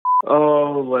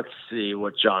Oh, let's see.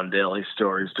 What John Daly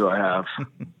stories do I have?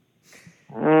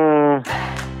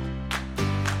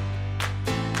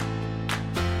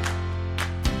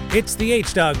 It's the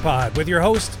H-Dog Pod with your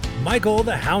host, Michael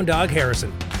the Hound Dog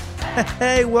Harrison.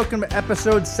 Hey, welcome to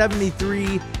episode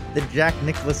 73, the Jack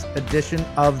Nicklaus edition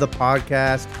of the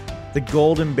podcast. The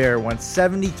Golden Bear won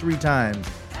 73 times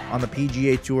on the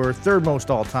PGA Tour, third most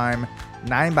all time,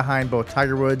 9 behind both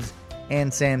Tiger Woods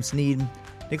and Sam Snead.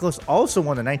 Nicklaus also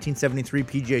won the 1973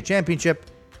 PGA Championship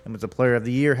and was the Player of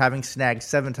the Year, having snagged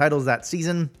 7 titles that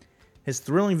season. His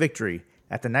thrilling victory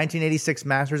at the 1986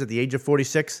 Masters at the age of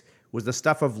 46 was the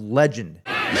stuff of legend.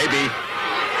 Maybe.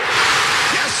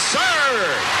 Yes,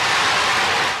 sir!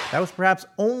 That was perhaps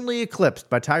only eclipsed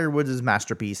by Tiger Woods'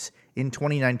 masterpiece in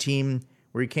 2019,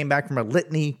 where he came back from a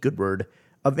litany, good word,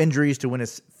 of injuries to win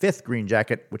his 5th green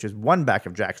jacket, which is one back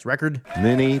of Jack's record.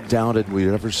 Many doubted we'd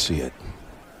ever see it,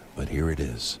 but here it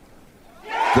is.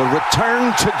 The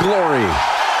return to glory.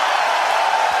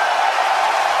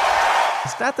 The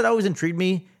stat that always intrigued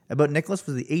me about Nicklaus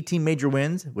was the 18 major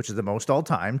wins, which is the most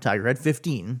all-time. Tiger had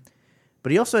 15.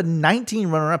 But he also had 19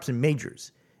 runner-ups in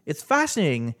majors. It's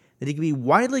fascinating that he can be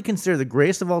widely considered the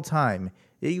greatest of all time.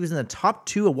 He was in the top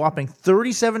 2 a whopping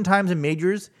 37 times in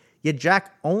majors, yet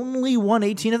Jack only won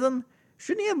 18 of them?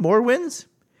 Shouldn't he have more wins?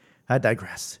 I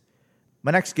digress.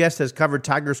 My next guest has covered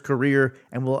Tiger's career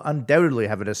and will undoubtedly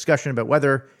have a discussion about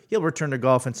whether he'll return to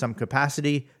golf in some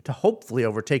capacity to hopefully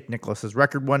overtake Nicklaus's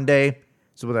record one day.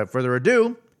 So without further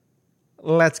ado,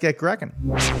 let's get cracking.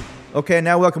 Okay,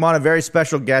 now welcome on a very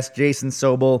special guest, Jason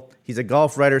Sobel. He's a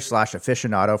golf writer /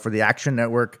 aficionado for the Action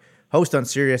Network, host on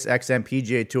Sirius XM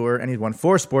PGA Tour, and he's won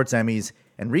 4 sports Emmys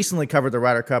and recently covered the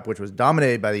Ryder Cup, which was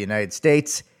dominated by the United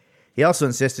States. He also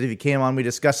insisted if he came on, we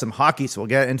discuss some hockey, so we'll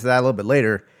get into that a little bit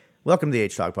later. Welcome to the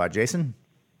H-Dog Pod, Jason.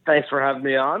 Thanks for having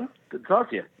me on. Good to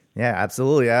talk to you. Yeah,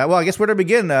 absolutely. Well, I guess where to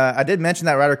begin? I did mention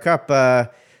that Ryder Cup.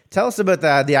 Tell us about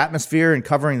the atmosphere and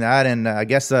covering that, and I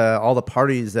guess all the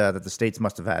parties that the States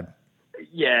must have had.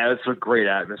 Yeah, it's a great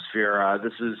atmosphere.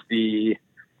 This is the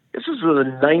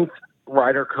 9th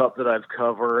Ryder Cup that I've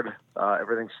covered,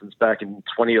 everything since back in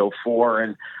 2004,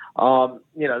 and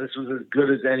this was as good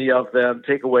as any of them.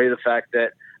 Take away the fact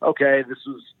that this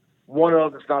was one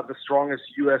of, if not the strongest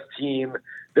U.S. team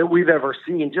that we've ever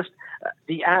seen. Just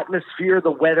the atmosphere,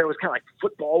 the weather, it was kind of like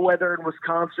football weather in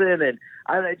Wisconsin, and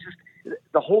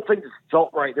the whole thing just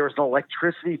felt right. There was an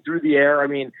electricity through the air. I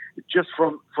mean, just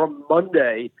from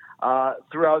Monday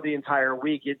throughout the entire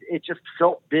week, it just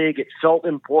felt big. It felt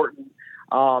important.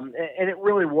 And it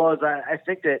really was. I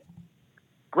think that,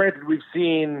 granted, we've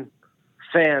seen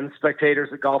fans,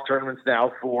 spectators at golf tournaments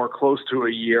now for close to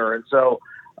a year. And so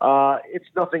it's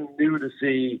nothing new to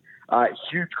see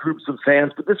huge groups of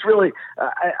fans. But this really,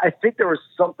 I think there was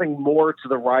something more to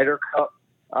the Ryder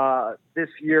Cup this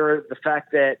year. The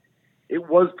fact that it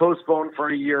was postponed for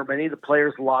a year. Many of the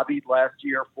players lobbied last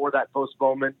year for that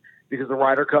postponement because the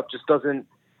Ryder Cup just doesn't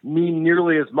mean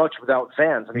nearly as much without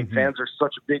fans. I mean, fans are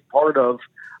such a big part of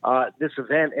this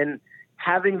event, and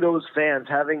having those fans,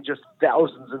 having just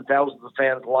thousands and thousands of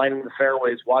fans lining the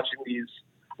fairways, watching these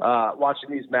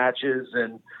matches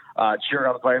and cheering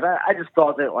on the players, I just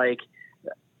thought that,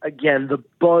 again, the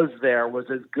buzz there was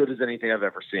as good as anything I've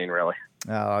ever seen, really.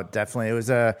 Oh, definitely. It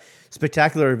was a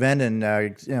spectacular event,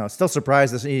 and still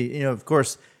surprised us. Of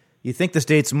course, you think the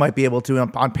States might be able to,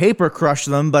 on paper, crush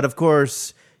them, but of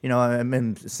course,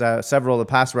 in several of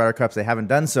the past Ryder Cups, they haven't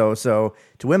done so. So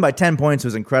to win by 10 points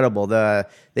was incredible.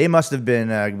 They must have been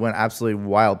went absolutely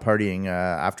wild partying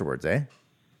afterwards, eh?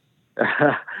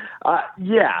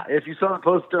 Yeah. If you saw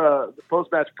the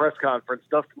post-match press conference,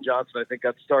 Dustin Johnson, I think,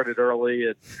 got started early,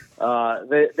 and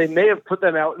they may have put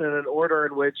them out in an order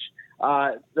in which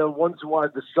the ones who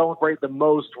wanted to celebrate the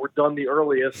most were done the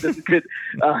earliest and could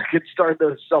start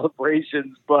those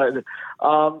celebrations. But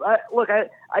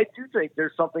I do think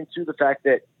there's something to the fact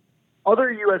that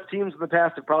other U.S. teams in the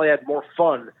past have probably had more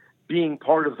fun being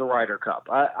part of the Ryder Cup.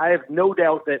 I have no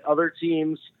doubt that other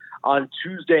teams on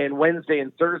Tuesday and Wednesday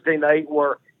and Thursday night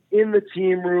were in the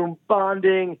team room,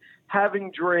 bonding, having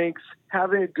drinks,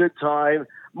 having a good time,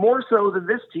 more so than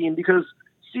this team, because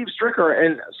Steve Stricker,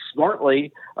 and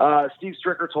smartly, Steve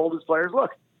Stricker told his players,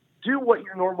 look, do what you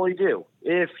normally do.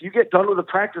 If you get done with a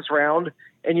practice round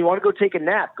and you want to go take a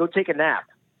nap, go take a nap.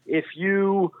 If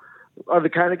you are the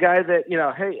kind of guy that,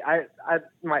 hey, I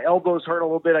my elbows hurt a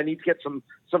little bit, I need to get some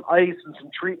ice and some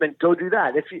treatment, go do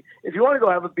that. If you want to go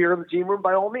have a beer in the team room,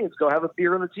 by all means, go have a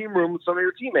beer in the team room with some of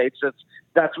your teammates.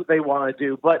 That's what they want to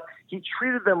do. But he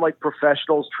treated them like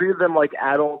professionals, treated them like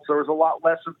adults. There was a lot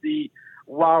less of the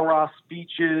rah-rah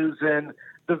speeches and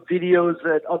the videos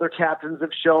that other captains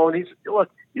have shown.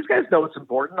 These guys know it's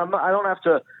important. I don't have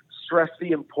to stress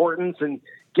the importance and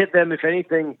get them, if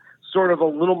anything, sort of a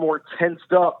little more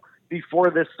tensed up before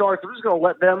this starts. I'm just going to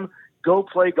let them go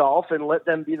play golf and let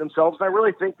them be themselves. And I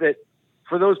really think that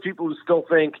for those people who still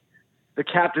think the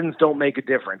captains don't make a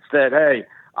difference, that, hey,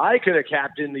 I could have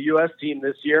captained the U.S. team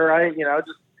this year.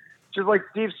 Just like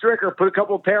Steve Stricker, put a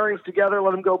couple of pairings together,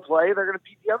 let them go play. They're going to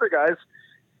beat the other guys.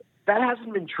 That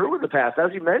hasn't been true in the past.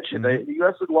 As you mentioned, the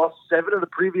U.S. had lost 7 of the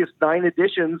previous 9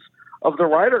 editions of the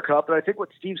Ryder Cup. And I think what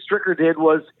Steve Stricker did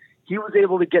was he was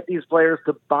able to get these players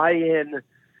to buy in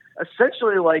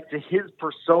essentially like to his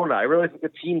persona. I really think the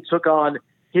team took on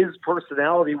his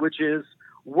personality, which is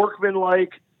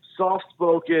workmanlike,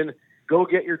 soft-spoken, go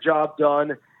get your job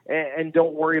done, and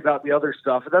don't worry about the other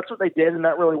stuff. And that's what they did, and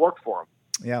that really worked for them.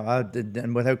 Yeah,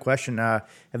 and without question, have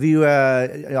you?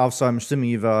 Also, I'm assuming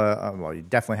you've. Well, you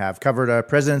definitely have covered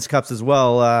Presidents' Cups as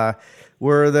well.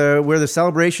 Were the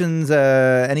celebrations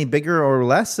any bigger or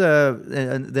less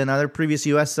than other previous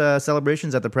U.S.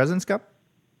 celebrations at the Presidents' Cup?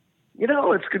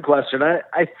 It's a good question.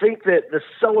 I think that the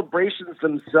celebrations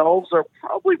themselves are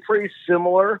probably pretty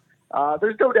similar.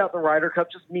 There's no doubt the Ryder Cup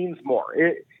just means more.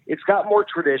 It's got more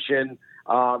tradition.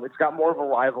 It's got more of a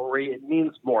rivalry. It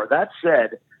means more. That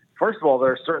said, first of all,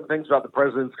 there are certain things about the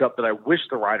Presidents' Cup that I wish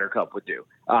the Ryder Cup would do.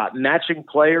 Matching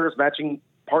players, matching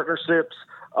partnerships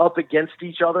up against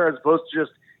each other, as opposed to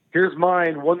just, here's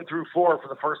mine 1 through 4 for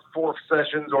the first 4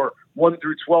 sessions, or 1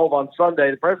 through 12 on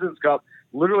Sunday. The Presidents' Cup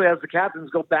literally has the captains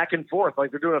go back and forth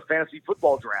like they're doing a fantasy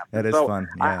football draft. That is fun.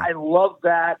 Yeah. I love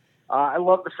that. I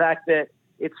love the fact that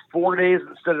it's 4 days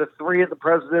instead of 3 at the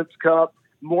Presidents' Cup.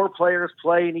 More players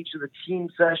play in each of the team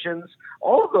sessions.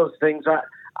 All of those things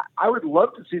I would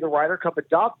love to see the Ryder Cup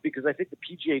adopt, because I think the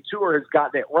PGA Tour has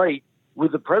gotten it right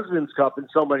with the Presidents' Cup in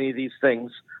so many of these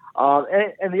things.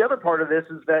 And the other part of this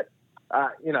is that,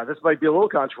 this might be a little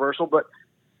controversial, but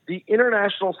the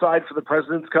international side for the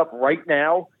Presidents' Cup right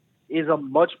now is a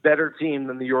much better team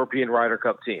than the European Ryder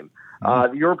Cup team.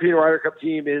 The European Ryder Cup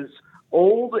team is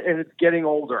old, and it's getting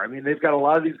older. I mean, they've got a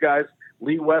lot of these guys,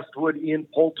 Lee Westwood, Ian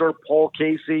Poulter, Paul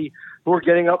Casey, who are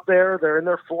getting up there. They're in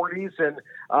their 40s, and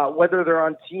whether they're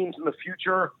on teams in the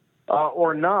future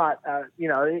or not,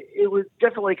 it was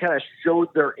definitely kind of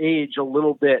showed their age a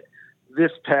little bit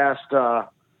this past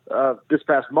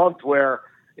month, where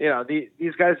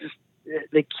these guys just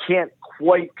they can't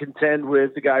quite contend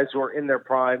with the guys who are in their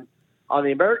prime on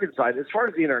the American side. As far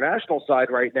as the international side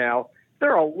right now,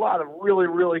 there are a lot of really,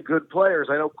 really good players.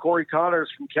 I know Corey Connors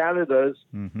from Canada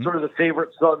is sort of the favorite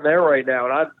son there right now,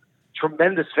 and I'm a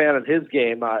tremendous fan of his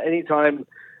game. Anytime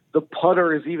the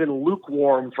putter is even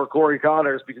lukewarm for Corey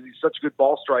Connors, because he's such a good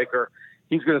ball striker,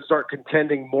 he's going to start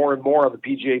contending more and more on the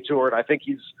PGA Tour, and I think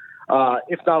he's,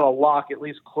 if not a lock, at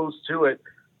least close to it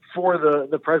for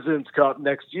the Presidents' Cup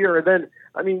next year. And then,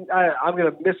 I'm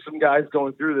going to miss some guys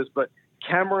going through this, but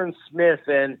Cameron Smith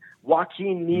and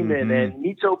Joaquin Niemann and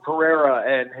Mito Pereira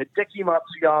and Hideki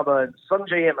Matsuyama and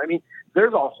Sungjae Im.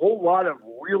 There's a whole lot of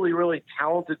really, really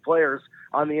talented players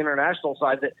on the international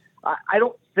side that I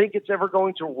don't think it's ever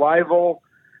going to rival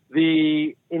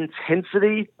the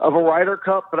intensity of a Ryder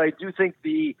Cup, but I do think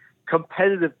the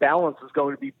competitive balance is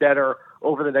going to be better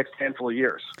over the next handful of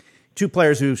years. 2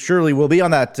 players who surely will be on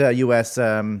that U.S.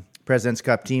 Presidents'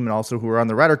 Cup team, and also who are on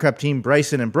the Ryder Cup team,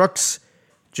 Bryson and Brooks,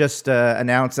 just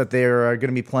announced that they're going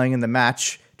to be playing in the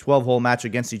match, 12-hole match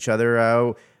against each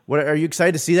other. What are you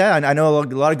excited to see that? I know a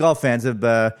lot of golf fans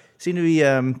have seem to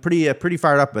be pretty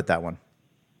fired up about that one.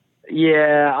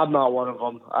 Yeah, I'm not one of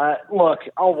them. Look,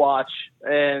 I'll watch,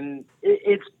 and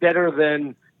it's better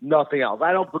than nothing else.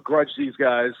 I don't begrudge these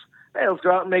guys. Hey, let's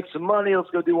go out and make some money. Let's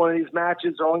go do one of these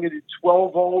matches. They're only going to do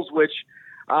 12 holes, which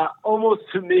almost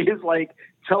to me is like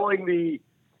telling the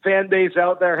fan base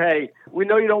out there, hey, we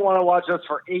know you don't want to watch us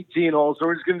for 18 holes, so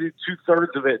we're just going to do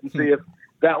 2/3 of it and see if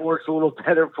that works a little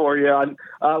better for you on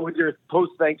with your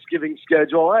post-Thanksgiving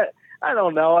schedule. I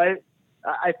don't know. I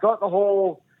thought the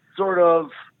whole sort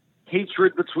of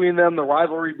hatred between them, the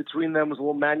rivalry between them was a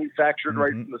little manufactured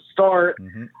right from the start.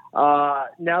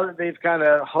 Now that they've kind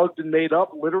of hugged and made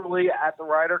up literally at the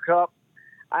Ryder Cup,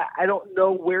 I don't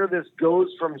know where this goes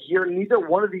from here. Neither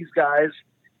one of these guys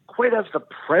quite has the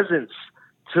presence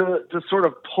to sort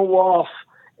of pull off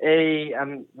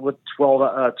with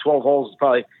 12 holes is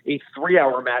probably a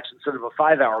 3-hour match instead of a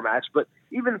 5-hour match, but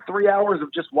even 3 hours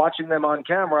of just watching them on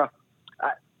camera,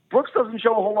 Brooks doesn't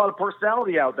show a whole lot of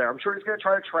personality out there. I'm sure he's going to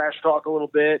try to trash talk a little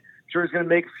bit. I'm sure he's going to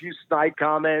make a few snide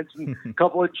comments and a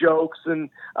couple of jokes, and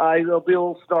he'll be a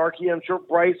little snarky. I'm sure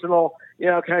Bryson will,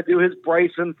 kind of do his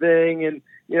Bryson thing, and,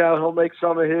 he'll make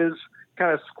some of his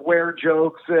kind of square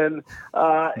jokes, and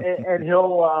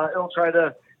he'll try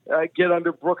to get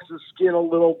under Brooks' skin a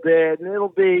little bit, and it'll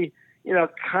be,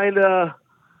 kind of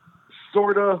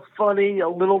sort of funny a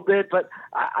little bit, but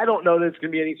I don't know that it's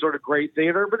going to be any sort of great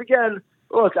theater. But again,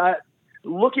 look,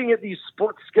 looking at the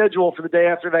sports schedule for the day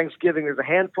after Thanksgiving, there's a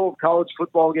handful of college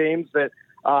football games that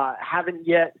haven't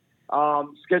yet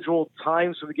scheduled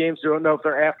times for the games. We don't know if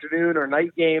they're afternoon or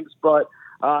night games, but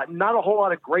not a whole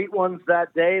lot of great ones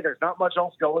that day. There's not much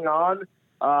else going on.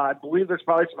 I believe there's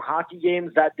probably some hockey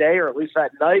games that day, or at least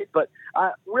that night. But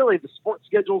really, the sports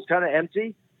schedule is kind of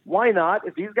empty. Why not?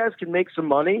 If these guys can make some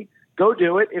money, go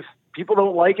do it. If people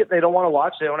don't like it, they don't want to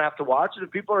watch, they don't have to watch. And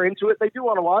if people are into it, they do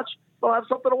want to watch, they'll have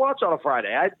something to watch on a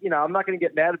Friday. I'm not going to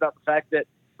get mad about the fact that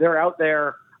they're out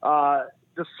there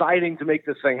deciding to make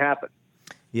this thing happen.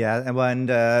 Yeah, and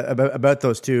about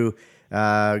those two,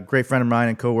 great friend of mine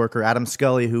and coworker, Adam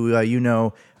Scully, who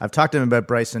I've talked to him about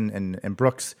Bryson and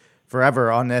Brooks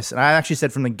forever on this. And I actually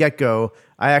said from the get-go,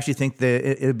 I actually think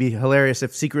that it would be hilarious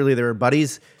if secretly they were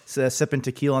buddies sipping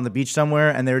tequila on the beach somewhere,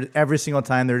 and every single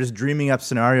time they're just dreaming up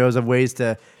scenarios of ways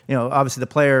to, obviously the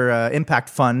player impact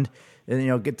fund,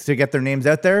 and, get their names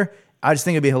out there. I just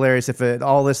think it'd be hilarious if it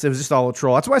was just all a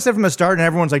troll. That's why I said from the start, and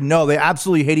everyone's like, no, they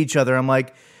absolutely hate each other. I'm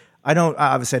like, I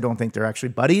don't think they're actually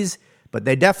buddies, but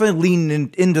they definitely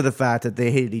lean into the fact that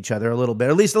they hated each other a little bit,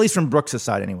 at least from Brooks'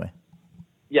 side anyway.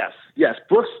 Yes.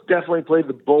 Brooks definitely played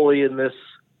the bully in this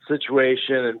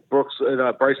situation, and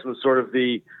Bryson was sort of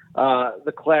the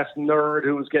class nerd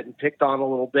who was getting picked on a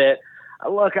little bit.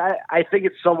 Look, I think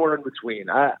it's somewhere in between.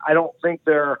 I don't think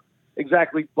they're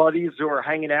exactly buddies who are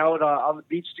hanging out on the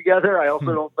beach together. I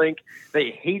also don't think they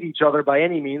hate each other by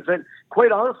any means. And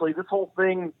quite honestly, this whole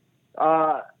thing,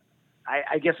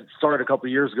 I guess it started a couple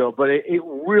of years ago, but it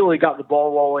really got the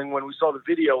ball rolling when we saw the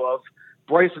video of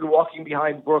Bryson walking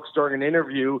behind Brooks during an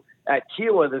interview at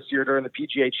Kiawah this year during the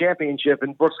PGA Championship,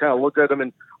 and Brooks kind of looked at him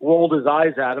and rolled his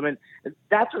eyes at him. And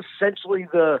that's essentially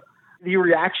the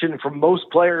reaction from most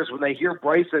players when they hear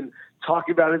Bryson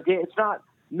talking about his game. It's not,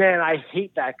 man, I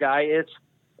hate that guy. It's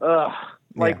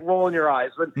rolling your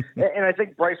eyes. And I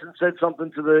think Bryson said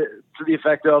something to the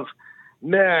effect of,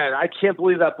 man, I can't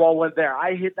believe that ball went there.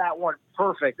 I hit that one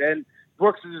perfect. And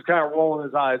Brooks is just kind of rolling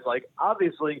his eyes like,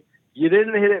 obviously, you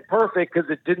didn't hit it perfect because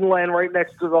it didn't land right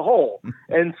next to the hole.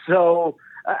 And so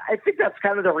I think that's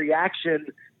kind of the reaction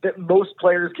that most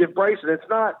players give Bryson. It's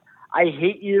not, I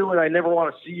hate you and I never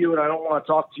want to see you and I don't want to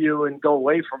talk to you and go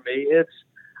away from me. It's,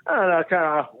 I don't know, kind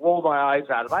of roll my eyes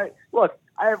at him.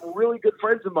 I have really good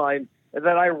friends of mine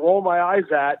that I roll my eyes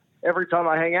at every time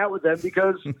I hang out with them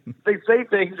because they say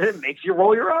things that makes you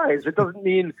roll your eyes. It doesn't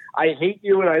mean I hate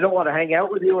you and I don't want to hang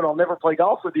out with you and I'll never play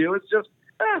golf with you. It's just,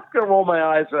 I'm going to roll my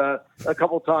eyes a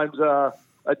couple times a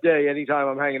day anytime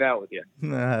I'm hanging out with you.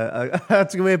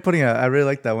 That's a good way of putting it. I really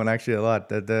like that one actually a lot.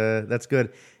 That's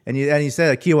good. And you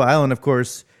said at Kiawah Island, of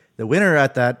course, the winner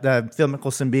at that, Phil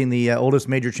Mickelson being the oldest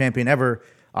major champion ever.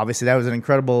 Obviously, that was an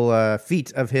incredible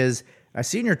feat of his. I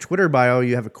see in your Twitter bio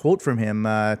you have a quote from him.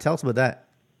 Tell us about that.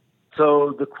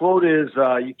 So the quote is,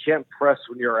 you can't press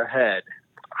when you're ahead.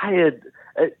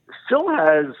 Phil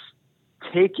has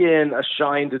taken a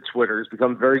shine to Twitter. He's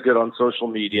become very good on social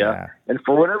media. Yeah. And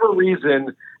for whatever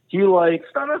reason, he likes,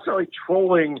 not necessarily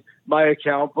trolling my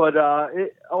account, but a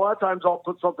lot of times I'll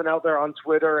put something out there on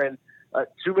Twitter and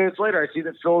 2 minutes later I see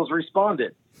that Phil has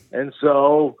responded. And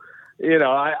so,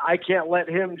 I can't let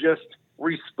him just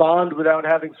respond without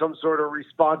having some sort of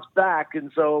response back.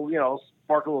 And so,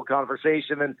 spark a little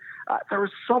conversation. And there was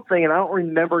something, and I don't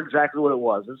remember exactly what it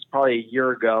was. This is probably a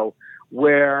year ago,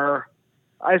 where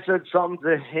I said something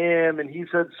to him and he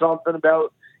said something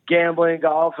about gambling,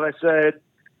 golf. And I said,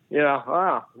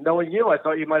 knowing you, I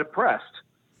thought you might have pressed.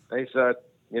 And he said,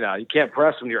 you can't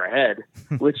press when you're ahead,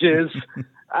 which is,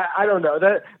 I don't know,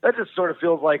 that just sort of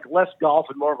feels like less golf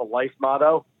and more of a life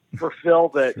motto for Phil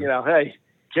that, hey,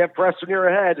 can't press when you're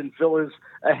ahead. And Phil is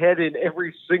ahead in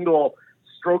every single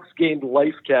strokes gained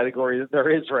life category that there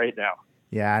is right now.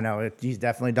 Yeah, I know. He's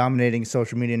definitely dominating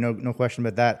social media. No question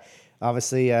about that.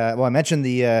 Obviously, I mentioned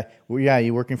you're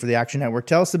working for the Action Network.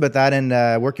 Tell us about that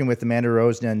and working with Amanda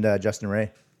Rose and Justin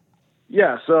Ray.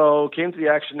 Yeah, so came to the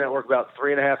Action Network about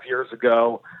 3.5 years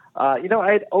ago. I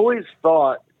had always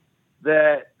thought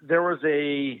that there was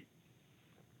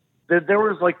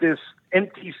like this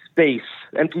empty space,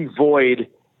 empty void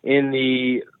in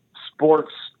the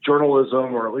sports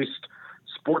journalism, or at least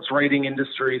sports writing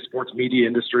industry, sports media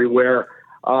industry, where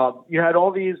you had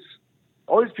all these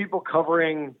people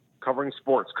covering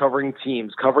sports, covering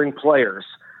teams, covering players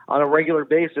on a regular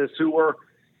basis who were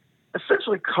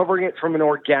essentially covering it from an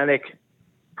organic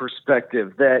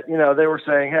perspective that, they were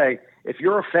saying, hey, if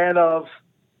you're a fan of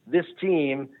this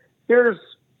team, here's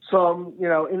some,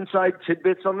 inside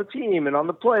tidbits on the team and on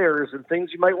the players and things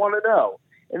you might want to know.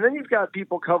 And then you've got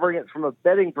people covering it from a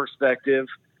betting perspective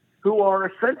who are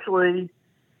essentially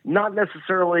not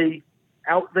necessarily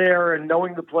out there and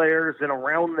knowing the players and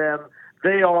around them.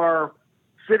 They are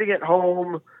sitting at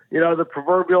home, the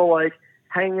proverbial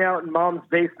hanging out in mom's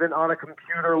basement on a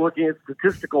computer looking at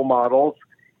statistical models.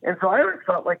 And so I always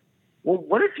thought, well,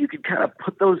 what if you could kind of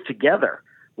put those together?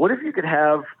 What if you could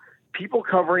have people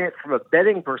covering it from a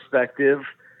betting perspective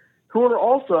who are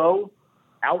also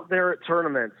out there at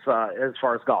tournaments as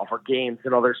far as golf or games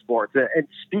and other sports and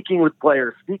speaking with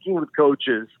players, speaking with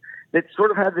coaches that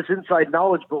sort of have this inside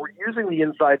knowledge, but we're using the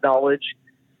inside knowledge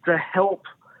to help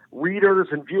readers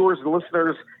and viewers and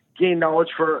listeners gain knowledge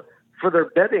for their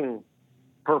betting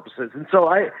purposes. And so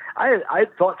I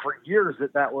thought for years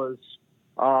that was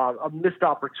a missed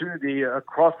opportunity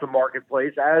across the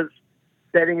marketplace as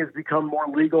betting has become more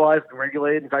legalized and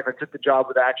regulated. In fact, I took the job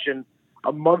with Action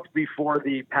a month before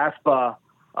the PASPA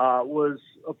was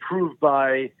approved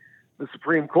by the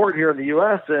Supreme Court here in the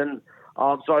U.S. And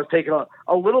so I was taking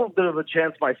a little bit of a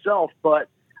chance myself, but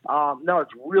no,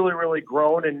 it's really, really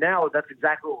grown. And now that's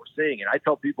exactly what we're seeing. And I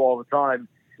tell people all the time,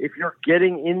 if you're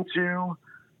getting into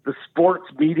the sports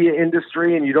media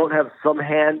industry and you don't have some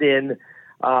hand in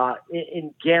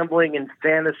gambling and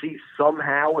fantasy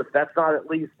somehow, if that's not at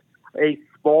least a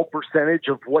small percentage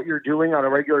of what you're doing on a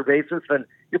regular basis, then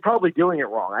you're probably doing it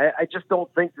wrong. I just don't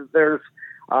think that there's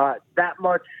that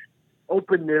much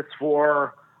openness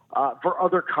for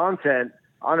other content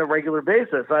on a regular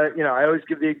basis. I always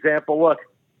give the example, look,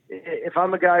 if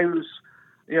I'm a guy who's,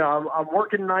 I'm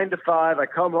working 9 to 5, I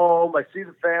come home, I see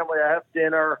the family, I have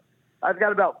dinner, I've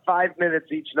got about 5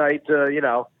 minutes each night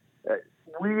to,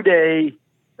 read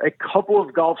a couple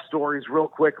of golf stories real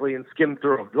quickly and skim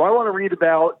through them. Do I want to read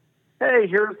about, hey,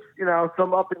 here's,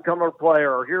 some up-and-comer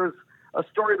player, or here's a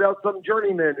story about some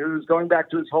journeyman who's going back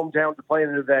to his hometown to play in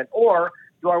an event? Or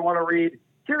do I want to read,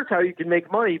 here's how you can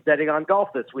make money betting on golf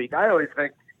this week? I always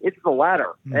think it's the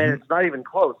latter, and it's not even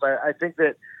close. I think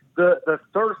that the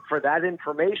thirst for that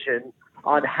information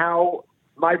on how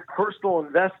my personal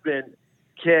investment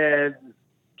can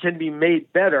be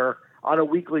made better on a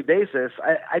weekly basis,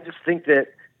 I just think that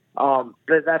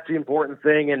that's the important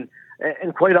thing.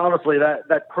 And quite honestly,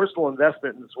 that personal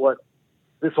investment is what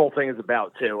this whole thing is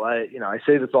about too. I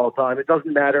say this all the time. It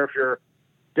doesn't matter if you're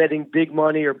betting big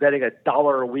money or betting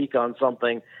 $1 a week on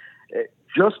something.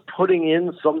 Just putting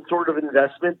in some sort of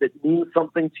investment that means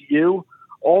something to you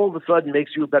all of a sudden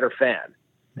makes you a better fan.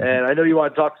 And I know you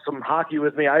want to talk some hockey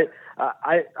with me. I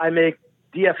make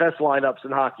DFS lineups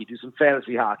in hockey, do some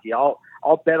fantasy hockey. I'll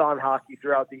bet on hockey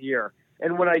throughout the year.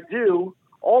 And when I do,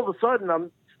 all of a sudden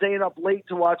I'm staying up late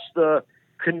to watch the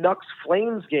Canucks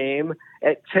Flames game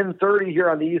at 10:30 here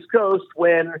on the East Coast,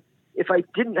 when if I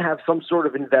didn't have some sort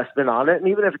of investment on it, and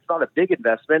even if it's not a big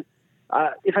investment,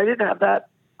 if I didn't have that,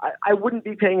 I wouldn't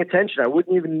be paying attention. I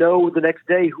wouldn't even know the next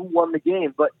day who won the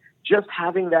game. But just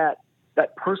having that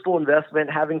personal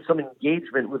investment, having some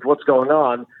engagement with what's going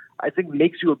on, I think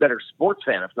makes you a better sports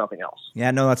fan, if nothing else. Yeah,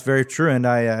 no, that's very true. And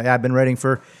I've been writing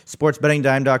for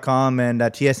sportsbettingdime.com and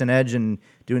TSN Edge and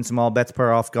doing some all bets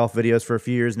per off golf videos for a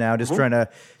few years now. Just trying to,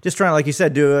 like you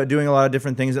said, doing a lot of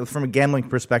different things from a gambling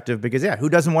perspective, because who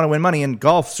doesn't want to win money? In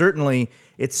golf, certainly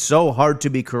it's so hard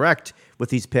to be correct with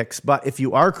these picks. But if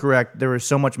you are correct, there is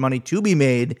so much money to be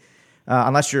made.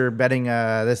 Unless you're betting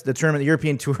the tournament, the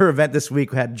European Tour event this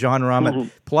week had John Rahm at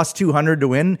plus 200 to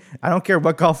win. I don't care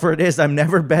what golfer it is. I'm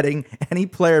never betting any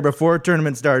player before a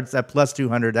tournament starts at plus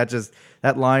 200.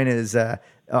 That line is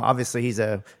obviously he's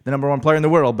the number one player in the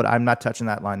world, but I'm not touching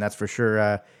that line. That's for sure.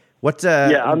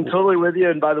 Yeah, I'm totally with you.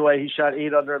 And by the way, he shot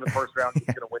 8 under in the first round. He's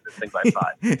going to win this thing by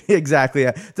 5. Exactly.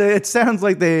 Yeah. So it sounds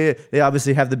like they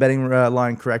obviously have the betting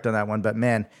line correct on that one, but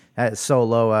man, that is so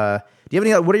low. Do you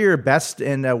have any? What are your best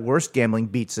and worst gambling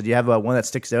beats? So do you have one that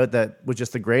sticks out that was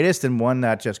just the greatest and one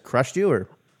that just crushed you? Or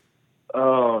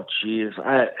oh, geez,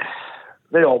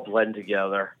 they all blend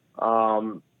together.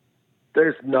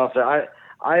 There's nothing.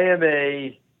 I am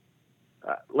a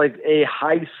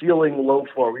high ceiling, low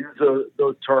floor. We use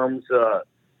those terms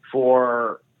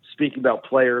for speaking about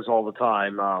players all the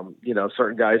time.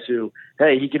 Certain guys who,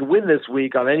 hey, he can win this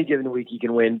week. On any given week, he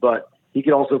can win, but he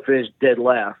can also finish dead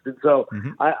last. And so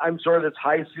I'm sort of this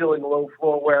high ceiling, low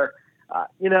floor where, I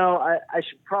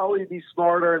should probably be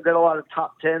smarter and bet a lot of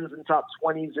top 10s and top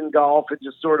 20s in golf and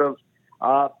just sort of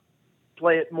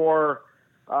play it more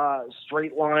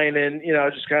straight line and,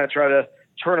 just kind of try to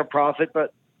turn a profit.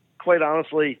 But quite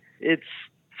honestly,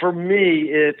 for me,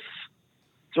 it's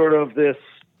sort of this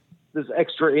this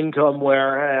extra income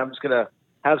where, hey, I'm just gonna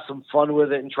have some fun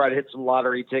with it and try to hit some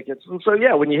lottery tickets. And so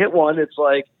yeah, when you hit one, it's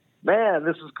like, man,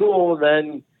 this is cool. And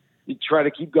then you try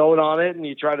to keep going on it and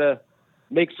you try to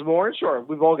make some more. And sure,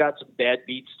 we've all got some bad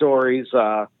beat stories.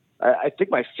 I think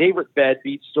my favorite bad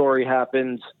beat story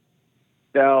happened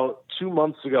about 2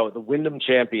 months ago at the Wyndham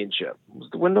Championship. Was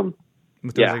it the Wyndham?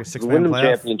 Yeah, like the Wyndham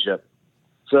Championship.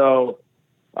 So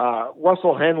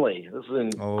Russell Henley, this is in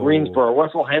Greensboro.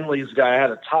 Russell Henley's the guy I had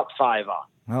a top 5 on.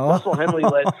 Russell Henley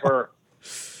led for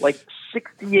like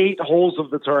 68 holes of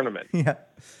the tournament. Yeah.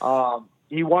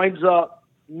 He winds up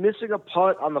missing a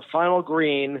putt on the final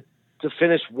green to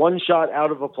finish one shot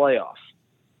out of a playoff.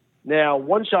 Now,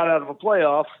 one shot out of a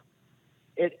playoff,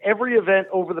 at every event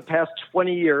over the past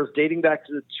 20 years, dating back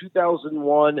to the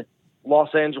 2001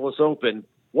 Los Angeles Open,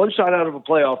 one shot out of a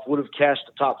playoff would have cashed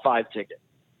a top 5 ticket.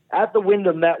 At the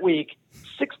Wyndham that week,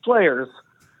 6 players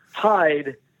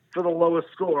tied for the lowest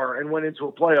score and went into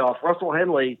a playoff. Russell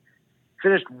Henley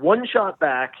finished one shot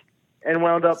back and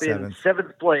wound up in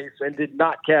 7th place and did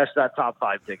not cash that top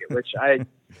 5 ticket, which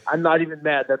I'm not even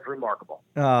mad. That's remarkable.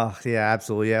 Oh, yeah,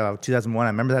 absolutely. Yeah, 2001. I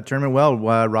remember that tournament well.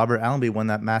 Robert Allenby won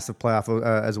that massive playoff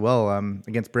as well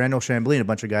against Brandel Chambly and a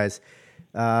bunch of guys.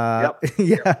 Yep.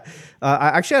 Yeah. I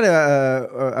actually had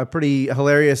a pretty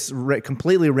hilarious,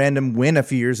 completely random win a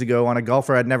few years ago on a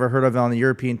golfer I'd never heard of on the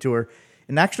European Tour.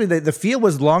 And actually, the field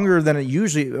was longer than it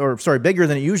usually, bigger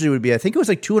than it usually would be. I think it was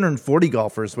like 240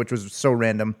 golfers, which was so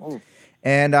random. Oh.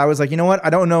 And I was like, you know what?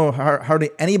 I don't know hardly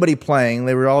anybody playing.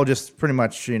 They were all just pretty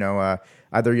much, either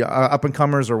up and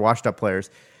comers or washed up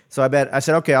players. So I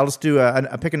said, okay, I'll just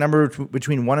I pick a number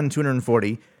between 1 and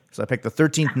 240. So I picked the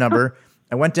 13th number.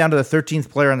 I went down to the 13th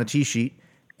player on the tee sheet,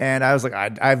 and I was like,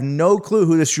 I have no clue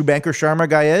who this Shubhankar Sharma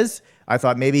guy is. I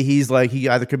thought maybe he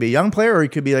either could be a young player or he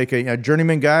could be like a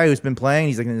journeyman guy who's been playing.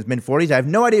 He's like in his mid-40s. I have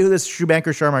no idea who this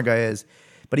Shubhankar Sharma guy is,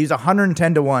 but he's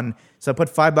 110 to 1. So I put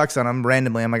 $5 on him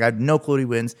randomly. I'm like, I have no clue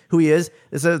who he is.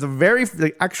 This is the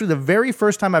very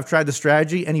first time I've tried the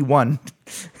strategy, and he won.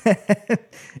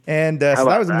 And so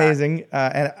that was amazing.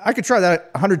 And I could try that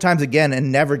 100 times again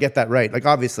and never get that right. Like,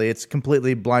 obviously, it's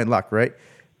completely blind luck, right?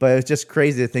 But it's just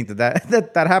crazy to think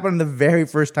that happened the very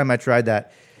first time I tried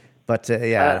that. But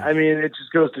yeah, I mean, it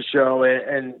just goes to show,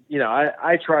 and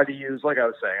I try to use, like I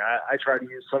was saying, I try to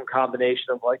use some combination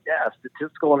of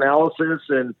statistical analysis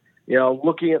and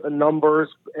looking at the numbers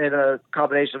and a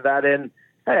combination of that. And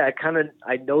hey,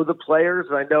 I know the players,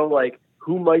 and I know like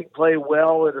who might play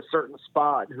well at a certain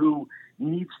spot, who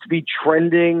needs to be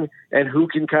trending, and who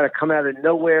can kind of come out of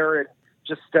nowhere and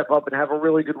just step up and have a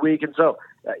really good week. And so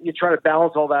you try to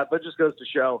balance all that, but it just goes to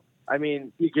show, I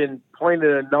mean, you can point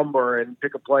at a number and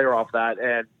pick a player off that,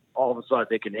 and all of a sudden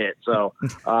they can hit. So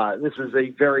this is a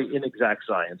very inexact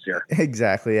science here.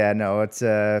 Exactly. Yeah, no, it's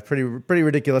pretty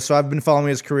ridiculous. So I've been following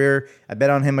his career. I bet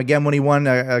on him again when he won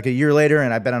like a year later,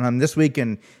 and I bet on him this week.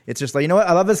 And it's just like, you know what?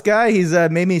 I love this guy. He's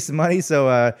made me some money. So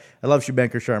I love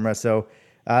Shubhankar Sharma. So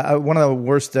one of the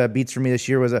worst beats for me this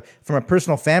year was from a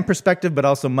personal fan perspective, but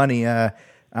also money.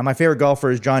 My favorite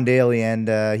golfer is John Daly,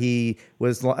 and he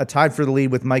was tied for the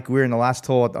lead with Mike Weir in the last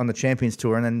hole on the Champions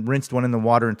Tour, and then rinsed one in the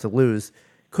water to lose.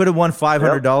 Could have won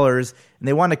 $500, and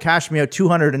they wanted to cash me out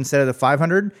 $200 instead of the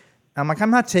 $500. I'm like,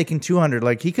 I'm not taking $200.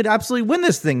 Like, he could absolutely win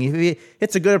this thing if he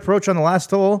hits a good approach on the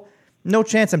last hole. No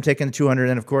chance I'm taking the $200.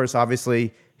 And of course,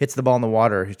 obviously, hits the ball in the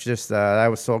water. It's just I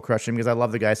was soul crushing because I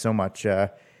love the guy so much. Do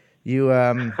you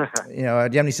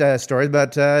have any stories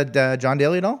about John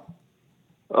Daly at all?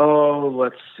 Oh,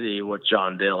 let's see. What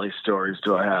John Daly stories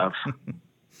do I have?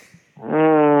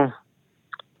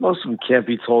 Most of them can't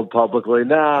be told publicly.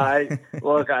 We've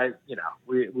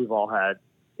all had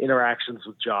interactions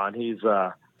with John. He's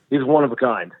one of a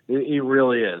kind. He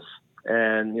really is.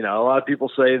 And, a lot of people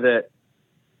say that,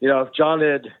 if John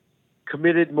had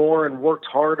committed more and worked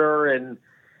harder and,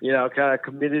 kind of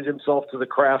committed himself to the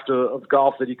craft of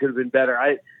golf, that he could have been better.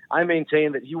 I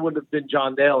maintain that he wouldn't have been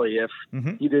John Daly if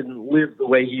he didn't live the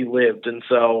way he lived. And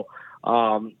so,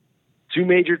 2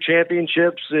 major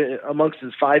championships amongst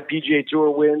his 5 PGA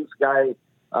Tour wins. Guy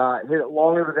hit it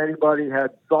longer than anybody,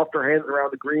 had softer hands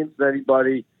around the greens than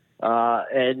anybody,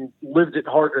 and lived it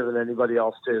harder than anybody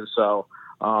else too. So,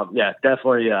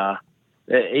 definitely a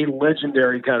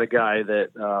legendary kind of guy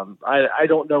that I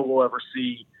don't know we'll ever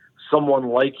see someone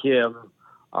like him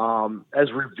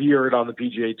as revered on the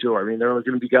PGA Tour. I mean, there are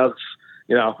going to be guys,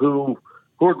 who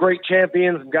are great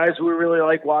champions and guys who we really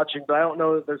like watching, but I don't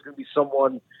know that there's going to be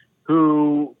someone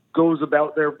who goes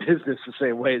about their business the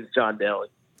same way as John Daly.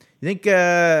 You think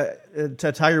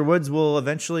Tiger Woods will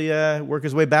eventually work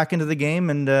his way back into the game?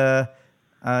 And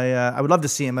I would love to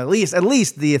see him at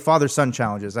least the father-son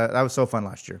challenges. That was so fun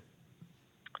last year.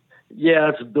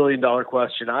 Yeah, that's $1 billion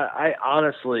question. I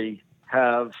honestly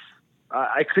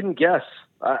I couldn't guess.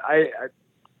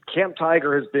 Camp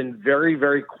Tiger has been very,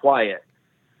 very quiet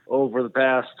over the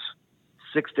past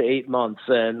 6 to 8 months.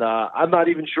 And I'm not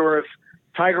even sure if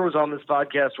Tiger was on this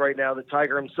podcast right now, that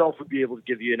Tiger himself would be able to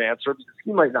give you an answer, because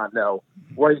he might not know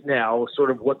right now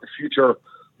sort of what the future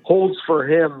holds for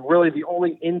him. Really the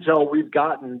only intel we've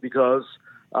gotten, because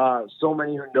so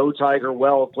many who know Tiger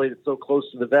well have played it so close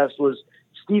to the vest, was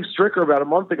Steve Stricker about a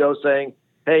month ago saying,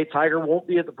 hey, Tiger won't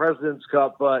be at the President's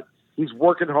Cup, but he's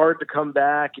working hard to come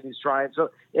back and he's trying. So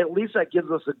at least that gives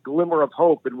us a glimmer of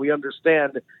hope. And we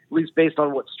understand, at least based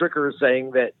on what Stricker is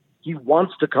saying, that he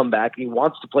wants to come back. He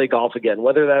wants to play golf again,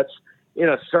 whether that's in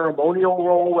a ceremonial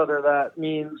role, whether that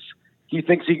means he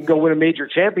thinks he can go win a major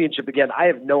championship again. I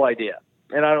have no idea.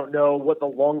 And I don't know what the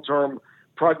long-term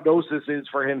prognosis is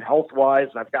for him health-wise.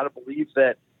 And I've got to believe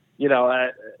that,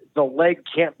 the leg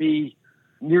can't be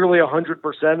nearly 100%.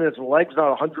 And if the leg's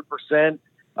not 100%,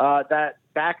 that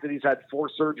back that he's had 4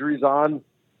 surgeries on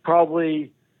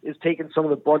probably is taking some of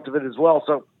the brunt of it as well.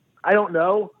 So I don't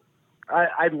know.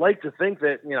 I'd like to think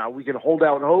that, we can hold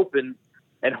out hope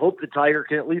and hope the Tiger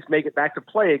can at least make it back to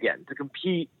play again, to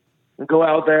compete and go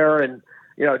out there and,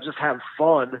 just have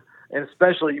fun. And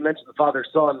especially, you mentioned the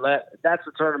father-son, that's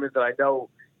a tournament that I know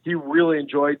he really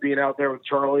enjoyed being out there with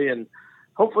Charlie, and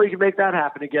hopefully he can make that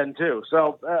happen again too.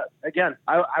 So again,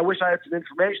 I wish I had some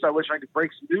information. I wish I could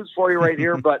break some news for you right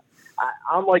here, but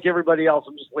I'm like everybody else.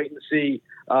 I'm just waiting to see,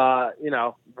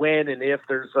 when and if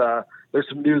there's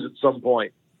some news at some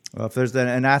point. Well, if there's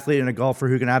an athlete and a golfer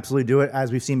who can absolutely do it, as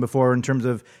we've seen before in terms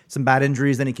of some bad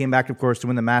injuries, then he came back, of course, to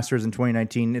win the Masters in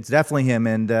 2019. It's definitely him.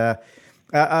 And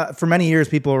for many years,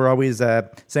 people were always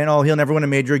saying, oh, he'll never win a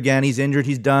major again. He's injured.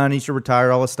 He's done. He should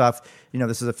retire, all this stuff.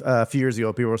 This is a few years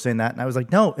ago, people were saying that. And I was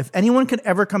like, no, if anyone could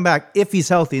ever come back, if he's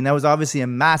healthy, and that was obviously a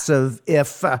massive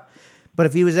if, but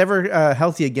if he was ever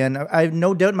healthy again, I have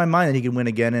no doubt in my mind that he could win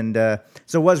again. And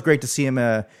so it was great to see him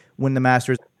win the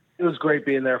Masters. It was great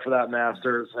being there for that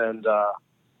Masters. And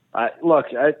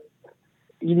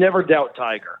you never doubt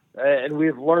Tiger. And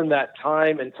we've learned that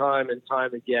time and time and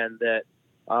time again, that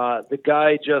the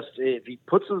guy just, if he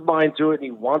puts his mind to it and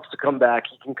he wants to come back,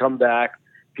 he can come back.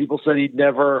 People said he'd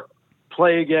never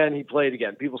play again. He played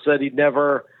again. People said he'd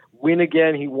never win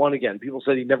again. He won again. People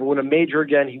said he'd never win a major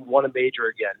again. He won a major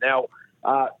again.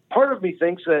 Now, part of me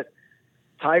thinks that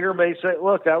Tiger may say,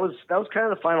 look, that was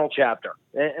kind of the final chapter.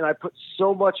 And I put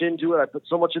so much into it. I put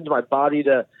so much into my body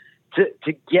to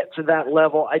get to that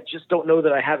level. I just don't know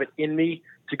that I have it in me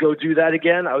to go do that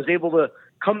again. I was able to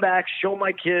come back, show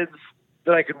my kids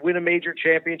that I could win a major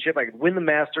championship. I could win the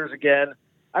Masters again.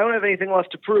 I don't have anything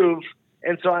left to prove.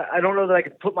 And so I don't know that I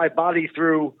can put my body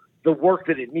through the work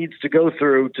that it needs to go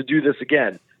through to do this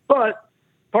again. But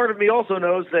part of me also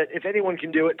knows that if anyone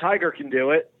can do it, Tiger can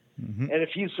do it. Mm-hmm. And if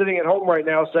he's sitting at home right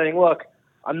now saying, look,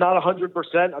 I'm not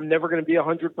 100%, I'm never going to be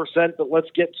 100%, but let's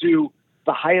get to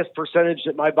the highest percentage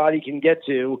that my body can get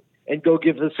to and go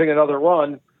give this thing another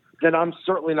run, then I'm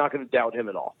certainly not going to doubt him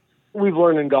at all. We've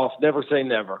learned in golf, never say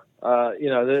never.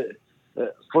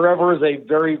 Forever is a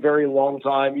very, very long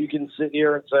time. You can sit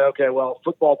here and say, okay, well,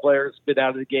 football player's been out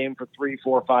of the game for 3,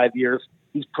 4, 5 years.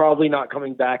 He's probably not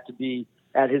coming back to be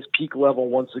at his peak level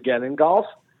once again. In golf,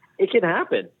 it can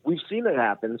happen. We've seen it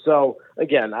happen. So,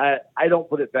 again, I don't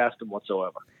put it past him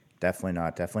whatsoever. Definitely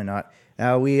not.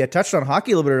 We touched on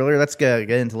hockey a little bit earlier. Let's get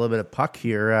into a little bit of puck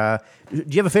here. Do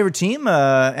you have a favorite team?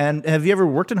 And have you ever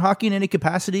worked in hockey in any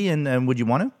capacity? And would you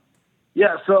want to?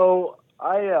 Yeah, so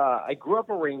I grew up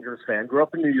a Rangers fan, grew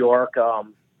up in New York.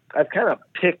 I've kind of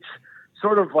picked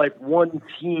sort of like one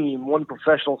team, one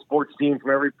professional sports team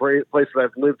from every place that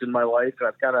I've lived in my life, and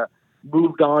I've kind of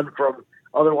moved on from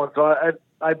other ones. So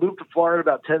I moved to Florida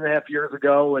about 10.5 years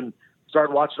ago and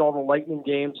started watching all the Lightning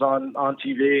games on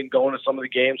TV and going to some of the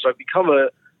games. So I've become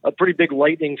a pretty big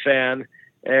Lightning fan,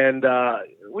 and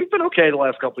we've been okay the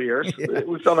last couple of years. Yeah.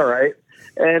 We've done all right.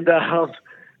 And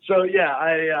so, yeah,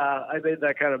 I made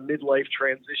that kind of midlife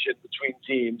transition between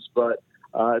teams, but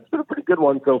it's been a pretty good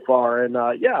one so far. And,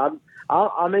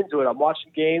 I'm into it. I'm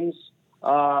watching games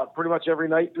pretty much every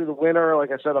night through the winter.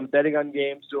 Like I said, I'm betting on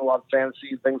games, doing a lot of fantasy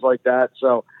and things like that.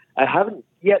 So I haven't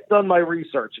yet done my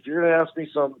research. If you're going to ask me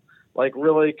some, like,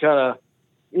 really kind of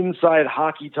inside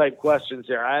hockey type questions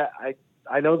here,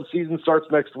 I know the season starts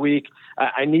next week.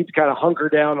 I need to kind of hunker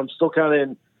down. I'm still kind of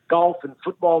in golf and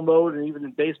football mode and even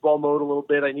in baseball mode a little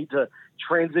bit. I need to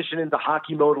transition into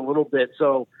hockey mode a little bit.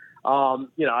 So,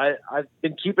 I've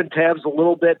been keeping tabs a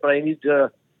little bit, but I need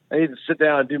to I need to sit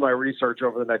down and do my research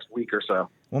over the next week or so.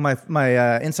 Well,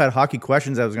 my inside hockey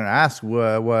questions I was going to ask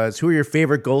was who are your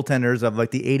favorite goaltenders of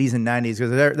like the 80s and 90s?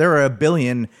 Because there are a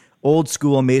billion old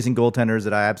school amazing goaltenders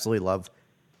that I absolutely love.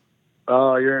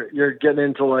 Oh, you're getting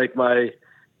into like my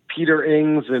Peter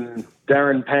Ings and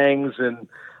Darren Pangs and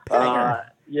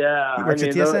yeah, I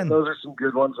mean those are some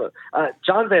good ones.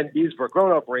 John Van Beesbroek,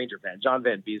 growing up Ranger fan, John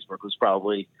Van Beesbroek was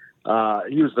probably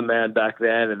he was the man back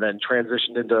then, and then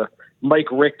transitioned into Mike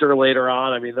Richter later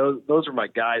on. I mean, those are my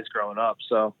guys growing up.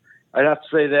 So I'd have to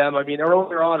say them. I mean,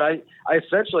 earlier on, I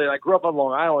essentially grew up on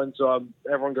Long Island, so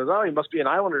everyone goes, "Oh, you must be an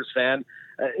Islanders fan."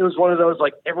 It was one of those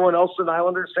like everyone else is an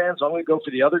Islanders fan, so I'm going to go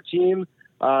for the other team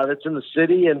that's in the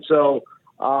city, and so.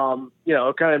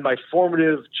 Kind of in my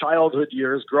formative childhood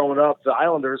years growing up, the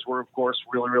Islanders were, of course,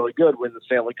 really, really good, win the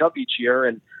Stanley Cup each year.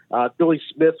 And Billy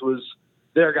Smith was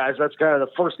their guys. That's kind of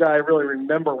the first guy I really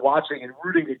remember watching and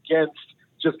rooting against,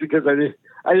 just because I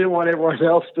didn't want everyone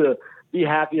else to be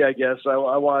happy. I guess I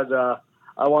wanted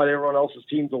everyone else's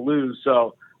team to lose.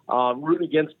 So rooting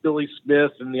against Billy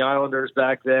Smith and the Islanders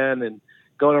back then, and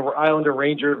going over Islander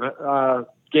Ranger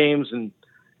games and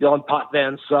yelling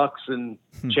 "Potvin sucks" and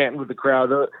chanting with the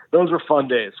crowd. Those were fun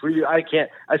days. I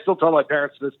still tell my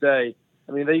parents to this day.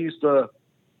 I mean, they used to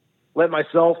let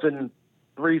myself and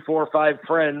 3, 4, 5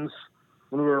 friends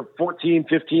when we were 14,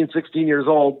 15, 16 years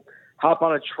old hop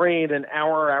on a train an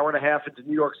hour and a half into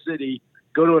New York City,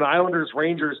 go to an Islanders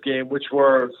Rangers game, which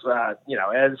was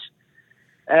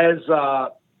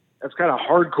as kind of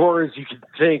hardcore as you can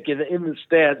think in the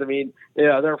stands. I mean,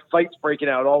 there are fights breaking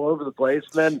out all over the place.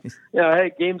 And then,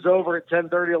 hey, game's over at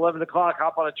 10:30, 11 o'clock,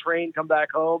 hop on a train, come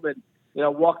back home, and,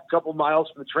 walk a couple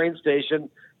miles from the train station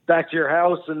back to your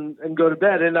house and go to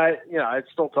bed. And I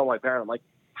still tell my parents, I'm like,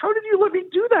 how did you let me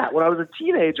do that when I was a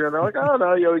teenager? And they're like, oh,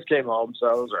 no, you always came home, so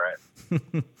it was all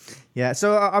right. Yeah,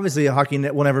 so obviously hockey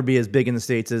will never be as big in the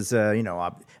States as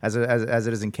as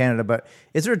it is in Canada. But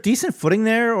is there a decent footing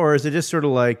there, or is it just sort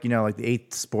of like like the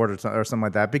eighth sport or something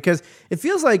like that? Because it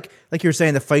feels like you're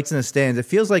saying, the fights in the stands. It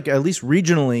feels like at least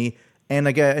regionally, and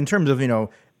like in terms of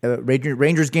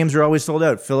Rangers games are always sold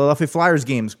out. Philadelphia Flyers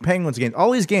games, Penguins games,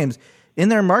 all these games. In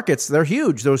their markets, they're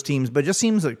huge, those teams, but it just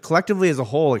seems like collectively as a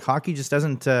whole, like hockey just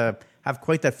doesn't have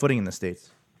quite that footing in the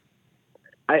States.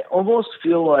 I almost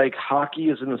feel like hockey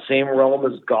is in the same realm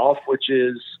as golf, which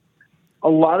is a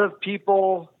lot of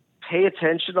people pay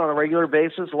attention on a regular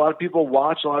basis. A lot of people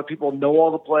watch. A lot of people know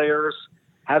all the players,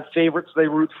 have favorites they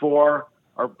root for,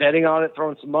 are betting on it,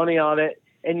 throwing some money on it,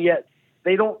 and yet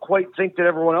they don't quite think that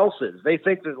everyone else is. They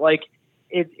think that,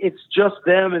 it's just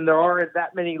them, and there aren't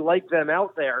that many like them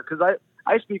out there. Because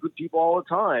I speak with people all the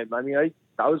time. I mean, I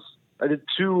did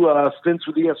 2 stints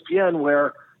with ESPN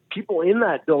where people in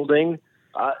that building,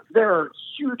 they're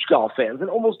huge golf fans, and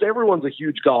almost everyone's a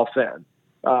huge golf fan,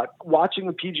 watching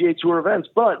the PGA Tour events,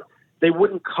 but they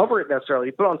wouldn't cover it necessarily.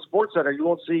 You put on SportsCenter, you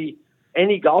won't see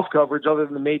any golf coverage other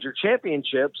than the major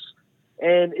championships,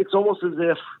 and it's almost as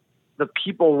if the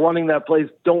people running that place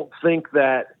don't think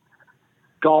that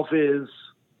golf is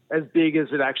as big as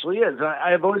it actually is. And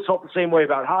I've always felt the same way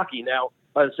about hockey. Now,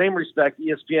 by the same respect,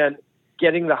 ESPN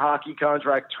getting the hockey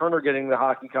contract, Turner getting the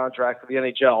hockey contract for the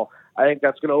NHL, I think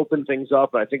that's going to open things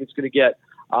up. And I think it's going to get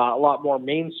a lot more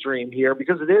mainstream here,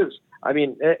 because it is. I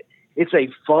mean, it's a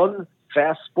fun,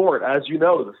 fast sport. As you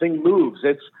know, the thing moves.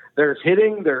 There's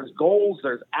hitting, there's goals,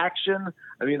 there's action.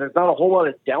 I mean, there's not a whole lot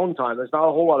of downtime. There's not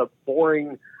a whole lot of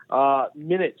boring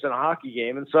minutes in a hockey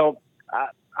game. And so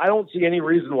I don't see any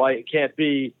reason why it can't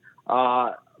be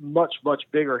much, much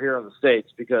bigger here in the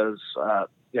States, because,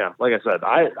 like I said,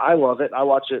 I love it. I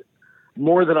watch it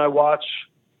more than I watch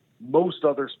most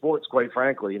other sports, quite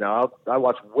frankly. I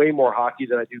watch way more hockey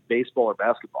than I do baseball or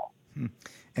basketball.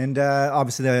 And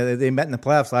obviously they met in the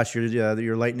playoffs last year,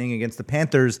 your Lightning against the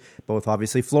Panthers, both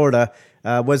obviously Florida.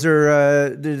 Was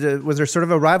there sort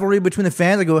of a rivalry between the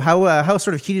fans? How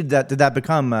sort of heated did that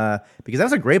become? Because that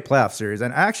was a great playoff series,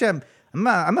 and actually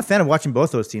I'm a fan of watching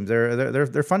both those teams.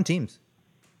 They're fun teams.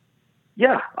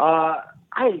 Yeah. I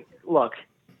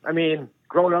mean,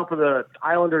 growing up with the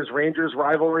Islanders Rangers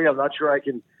rivalry, I'm not sure I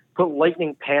can put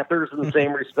Lightning Panthers in the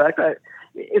same respect.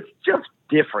 It's just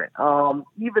different.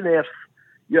 Even if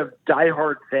you have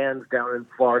diehard fans down in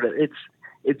Florida,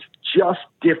 it's just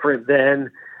different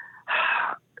than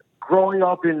growing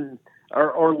up in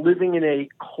or living in a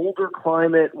colder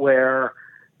climate where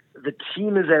the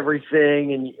team is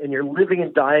everything, and you're living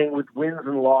and dying with wins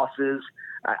and losses.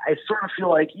 I sort of feel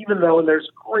like, even though there's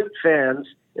great fans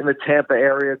in the Tampa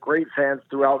area, great fans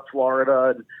throughout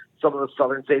Florida and some of the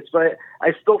southern states, but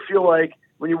I still feel like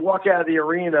when you walk out of the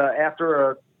arena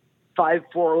after a 5-4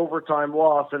 overtime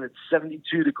loss and it's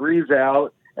 72 degrees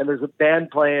out and there's a band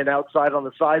playing outside on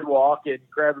the sidewalk, and you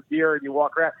grab a beer and you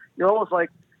walk around, you're almost like,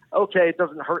 okay, it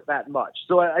doesn't hurt that much.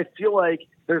 So I feel like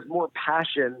there's more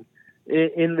passion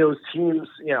in those teams,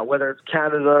 whether it's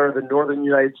Canada or the northern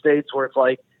United States, where it's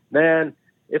like, man,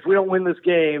 if we don't win this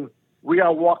game, we got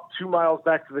to walk 2 miles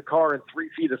back to the car in 3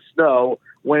 feet of snow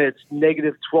when it's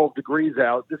negative 12 degrees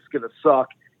out. This is going to suck.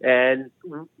 And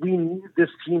we need this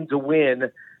team to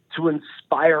win to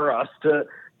inspire us, to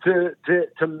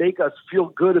make us feel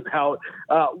good about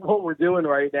what we're doing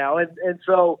right now. And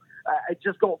so I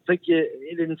just don't think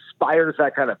it inspires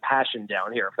that kind of passion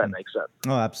down here, if that makes sense.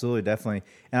 Oh, absolutely, definitely.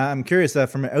 And I'm curious,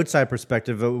 from an outside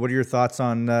perspective, what are your thoughts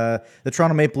on the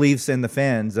Toronto Maple Leafs and the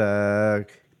fans,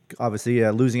 obviously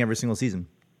losing every single season?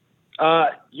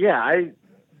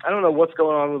 I don't know what's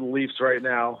going on with the Leafs right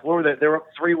now. What were they? They were up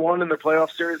 3-1 in their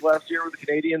playoff series last year with the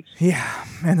Canadiens. Yeah,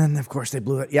 and then, of course, they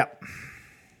blew it. Yep.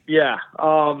 Yeah.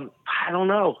 I don't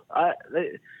know.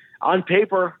 On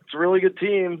paper, it's a really good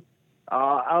team.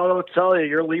 I don't know what to tell you.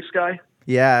 You're a Leafs guy?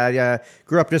 Yeah.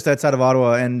 Grew up just outside of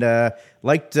Ottawa and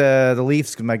liked the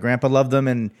Leafs because my grandpa loved them.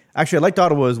 And actually, I liked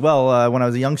Ottawa as well when I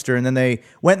was a youngster. And then they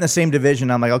went in the same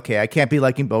division. I'm like, okay, I can't be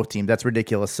liking both teams. That's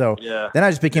ridiculous. So then I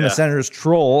just became a Senators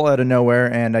troll out of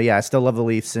nowhere. And I still love the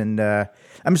Leafs. And I'm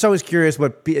just always curious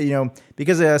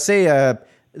because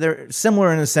they're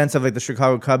similar in the sense of like the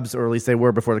Chicago Cubs, or at least they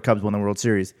were before the Cubs won the World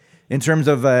Series. In terms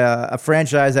of a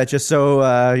franchise that's just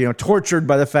so tortured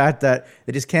by the fact that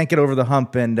they just can't get over the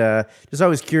hump, and just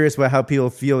always curious about how people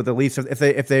feel with the Leafs,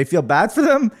 if they feel bad for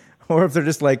them, or if they're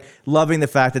just like loving the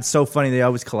fact it's so funny they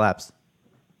always collapse.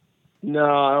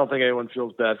 No, I don't think anyone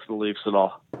feels bad for the Leafs at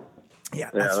all.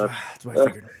 That's what I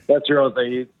figured. That's your own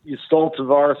thing. You stole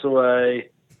Tavares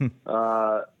away.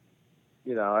 I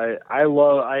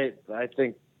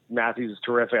think Matthews is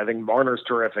terrific. I think Marner's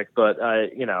terrific, but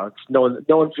it's no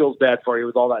one feels bad for you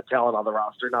with all that talent on the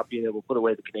roster not being able to put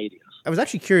away the Canadiens. I was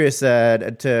actually curious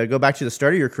to go back to the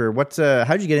start of your career.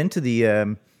 How did you get into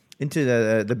the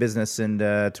business and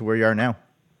to where you are now?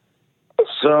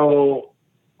 So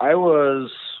I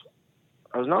was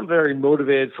not very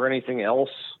motivated for anything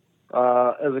else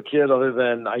as a kid, other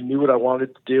than I knew what I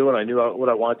wanted to do and I knew what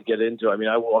I wanted to get into. I mean,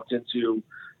 I looked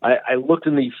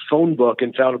in the phone book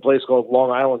and found a place called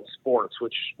Long Island Sports,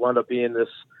 which wound up being this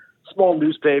small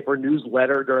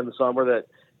newsletter during the summer that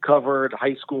covered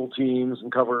high school teams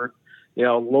and covered,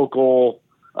 local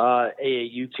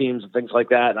AAU teams and things like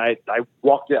that. And I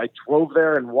drove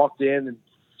there and walked in, and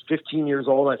 15 years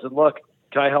old. And I said, look,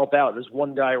 can I help out? There's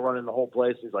one guy running the whole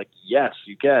place. He's like, yes,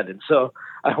 you can. And so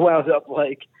I wound up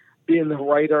being the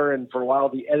writer and for a while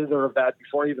the editor of that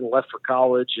before I even left for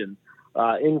college. And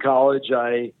in college,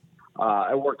 I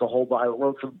worked I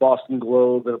wrote for the Boston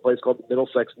Globe at a place called the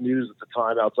Middlesex News at the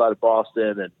time outside of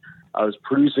Boston, and I was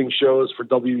producing shows for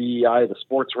WEEI, the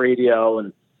sports radio,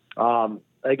 and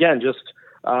again, just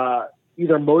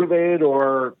either motivated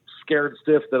or scared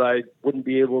stiff that I wouldn't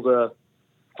be able to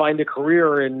find a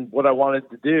career in what I wanted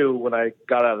to do when I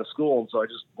got out of school, and so I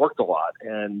just worked a lot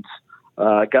and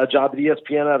got a job at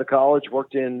ESPN out of college,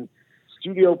 worked in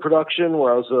studio production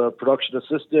where I was a production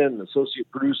assistant, an associate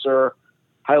producer,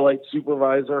 highlight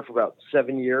supervisor for about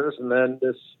 7 years. And then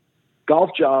this golf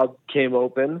job came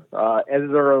open,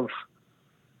 editor of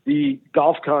the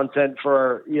golf content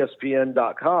for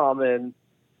ESPN.com. And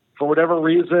for whatever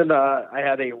reason, I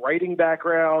had a writing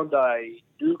background. I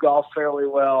knew golf fairly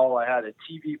well. I had a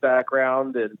TV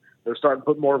background, and they're starting to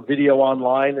put more video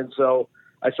online. And so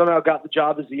I somehow got the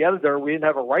job as the editor. We didn't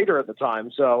have a writer at the time.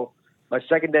 So my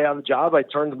second day on the job, I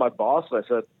turned to my boss and I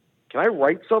said, can I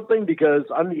write something? Because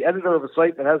I'm the editor of a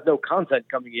site that has no content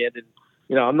coming in, and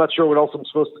I'm not sure what else I'm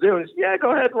supposed to do. And he said, yeah,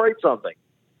 go ahead and write something.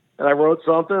 And I wrote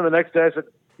something, and the next day I said,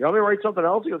 you want me to write something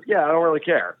else? He goes, yeah, I don't really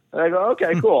care. And I go,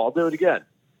 okay, cool, I'll do it again.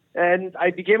 And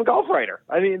I became a golf writer.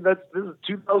 I mean, this is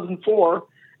 2004,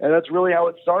 and that's really how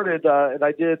it started. And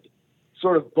I did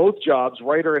sort of both jobs,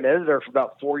 writer and editor, for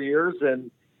about 4 years, and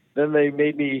then they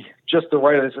made me just the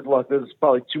writer. They said, look, this is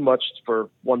probably too much for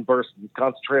one person.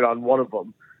 Concentrate on one of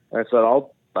them. And I said,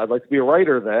 I'd like to be a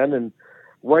writer then. And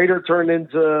writer turned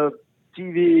into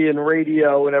TV and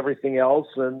radio and everything else.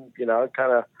 And,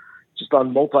 kind of just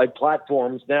on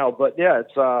multi-platforms now. But yeah,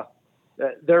 it's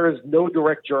there is no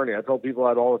direct journey. I tell people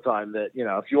that all the time, that,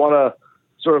 if you want to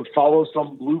sort of follow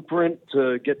some blueprint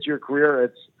to get to your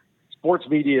career, sports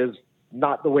media is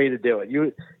not the way to do it.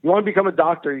 You want to become a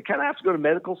doctor, you kind of have to go to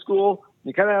medical school.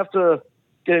 You kind of have to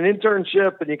get an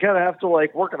internship, and you kind of have to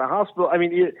work in a hospital. I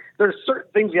mean, there's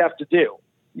certain things you have to do.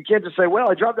 You can't just say,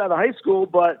 well, I dropped out of high school,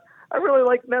 but I really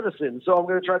like medicine, so I'm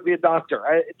going to try to be a doctor.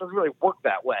 It doesn't really work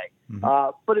that way.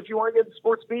 Mm-hmm. But if you want to get into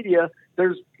sports media,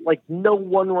 there's no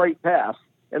one right path.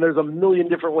 and there's a million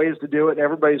different ways to do it, and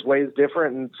everybody's way is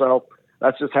different, and so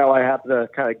that's just how I happen to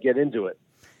kind of get into it.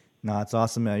 No, it's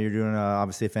awesome. You're doing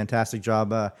obviously a fantastic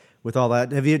job with all that.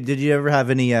 Did you ever have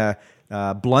any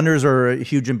blunders or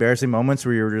huge embarrassing moments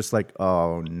where you were just like,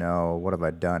 oh no, what have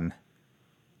I done?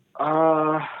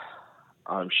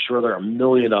 I'm sure there are a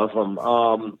million of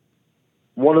them.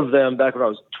 One of them, back when I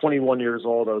was 21 years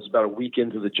old, I was about a week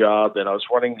into the job, and I was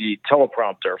running the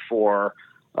teleprompter for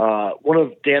one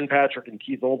of Dan Patrick and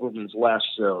Keith Olbermann's last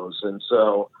shows. And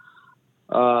so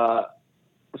the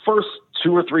first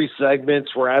 2 or 3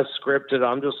 segments were as scripted.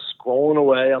 I'm just scrolling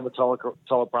away on the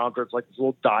teleprompter. It's like this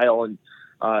little dial, and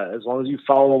as long as you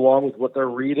follow along with what they're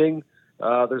reading,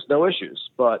 there's no issues.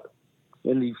 But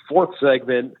in the 4th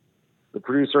segment, the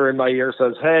producer in my ear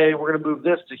says, hey, we're going to move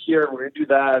this to here, we're going to do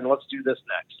that, and let's do this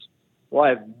next. Well, I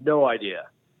have no idea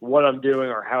what I'm doing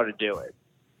or how to do it.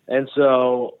 And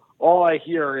so all I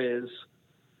hear is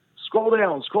scroll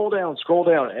down, scroll down, scroll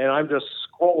down, and I'm just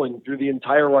scrolling through the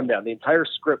entire rundown, the entire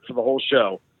script for the whole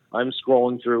show. I'm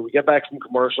scrolling through. We get back from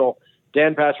commercial.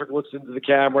 Dan Patrick looks into the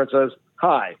camera and says,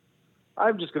 hi,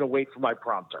 I'm just going to wait for my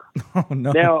prompter. Oh,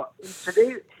 no. Now,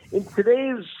 in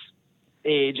today's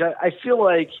age, I feel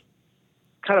like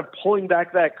kind of pulling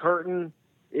back that curtain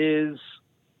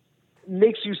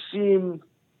makes you seem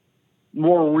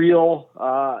more real,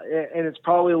 and it's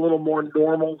probably a little more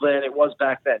normal than it was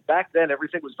back then. Back then,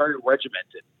 everything was very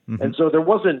regimented, and so there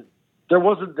wasn't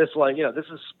this like, this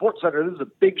is SportsCenter, this is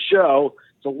a big show,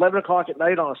 it's 11 o'clock at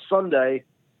night on a Sunday,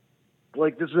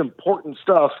 like this is important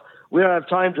stuff. We don't have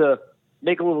time to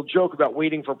make a little joke about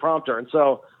waiting for prompter, and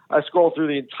so I scroll through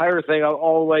the entire thing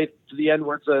all the way to the end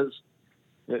where it says,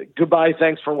 goodbye,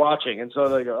 thanks for watching. And so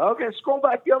they go, okay, scroll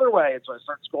back the other way. And so I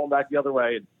start scrolling back the other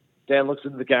way, and Dan looks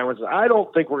into the camera and says, I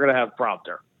don't think we're going to have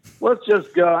prompter. Let's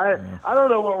just go. I don't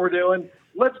know what we're doing.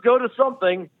 Let's go to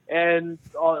something. And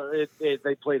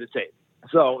they played a tape.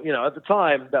 So, at the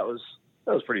time, that was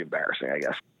pretty embarrassing, I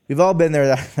guess. We've all been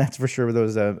there, that's for sure, with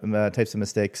those types of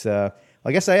mistakes. I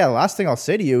guess, the last thing I'll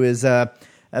say to you is, have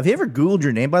you ever Googled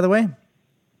your name, by the way?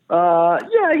 Yeah,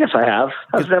 I guess I have.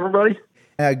 How's everybody?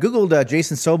 Googled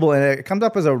Jason Sobel, and it comes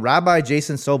up as a Rabbi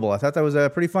Jason Sobel. I thought that was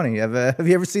pretty funny. Have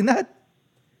you ever seen that?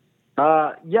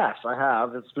 Yes, I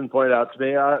have. It's been pointed out to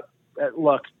me.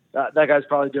 Look, that guy's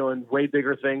probably doing way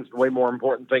bigger things, way more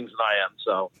important things than I am.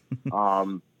 So,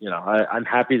 I'm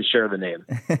happy to share the name.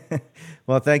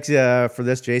 Well, thanks for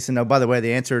this, Jason. Oh, by the way,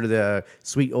 the answer to the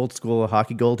sweet old school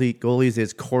hockey goalies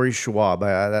is Corey Schwab.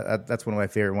 That's one of my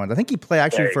favorite ones. I think he played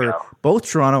actually for both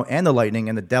Toronto and the Lightning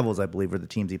and the Devils, I believe, were the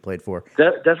teams he played for.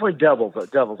 Definitely Devils. I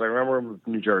remember him with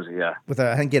New Jersey. Yeah.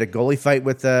 I think he had a goalie fight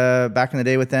with back in the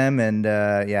day with them, and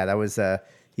that was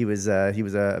he was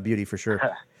a beauty for sure.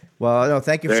 Well, no,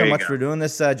 thank you so much for doing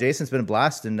this, Jason. It's been a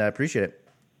blast, and I appreciate it.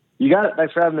 You got it.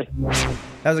 Thanks for having me.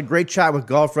 That was a great chat with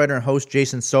golf writer and host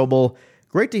Jason Sobel.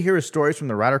 Great to hear his stories from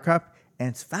the Ryder Cup, and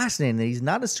it's fascinating that he's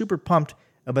not as super pumped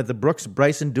about the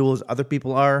Brooks-Bryson duel as other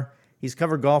people are. He's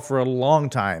covered golf for a long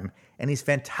time, and he's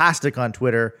fantastic on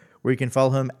Twitter, where you can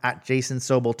follow him at Jason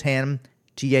Sobel TAN,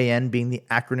 TAN being the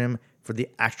acronym for the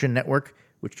Action Network,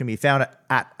 which can be found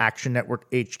at Action Network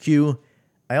HQ.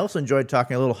 I also enjoyed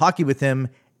talking a little hockey with him,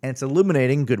 and it's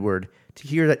illuminating, good word, to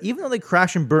hear that even though they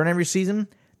crash and burn every season,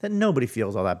 that nobody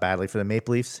feels all that badly for the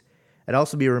Maple Leafs. I'd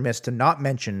also be remiss to not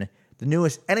mention the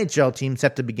newest NHL team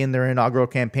set to begin their inaugural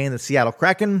campaign, the Seattle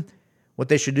Kraken. What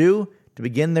they should do to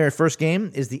begin their first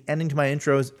game is the ending to my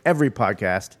intros every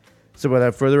podcast. So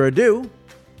without further ado,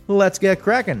 let's get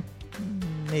cracking.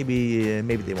 Maybe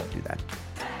they won't do that.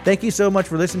 Thank you so much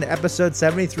for listening to episode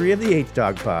 73 of the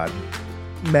H-Dog Pod.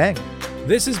 Bang.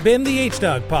 This has been the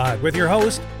H-Dog Pod with your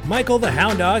host, Michael the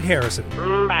Hound Dog Harrison.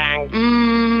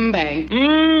 Bang. Bang.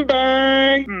 Bang.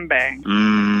 Bang.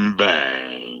 Bang. Bang.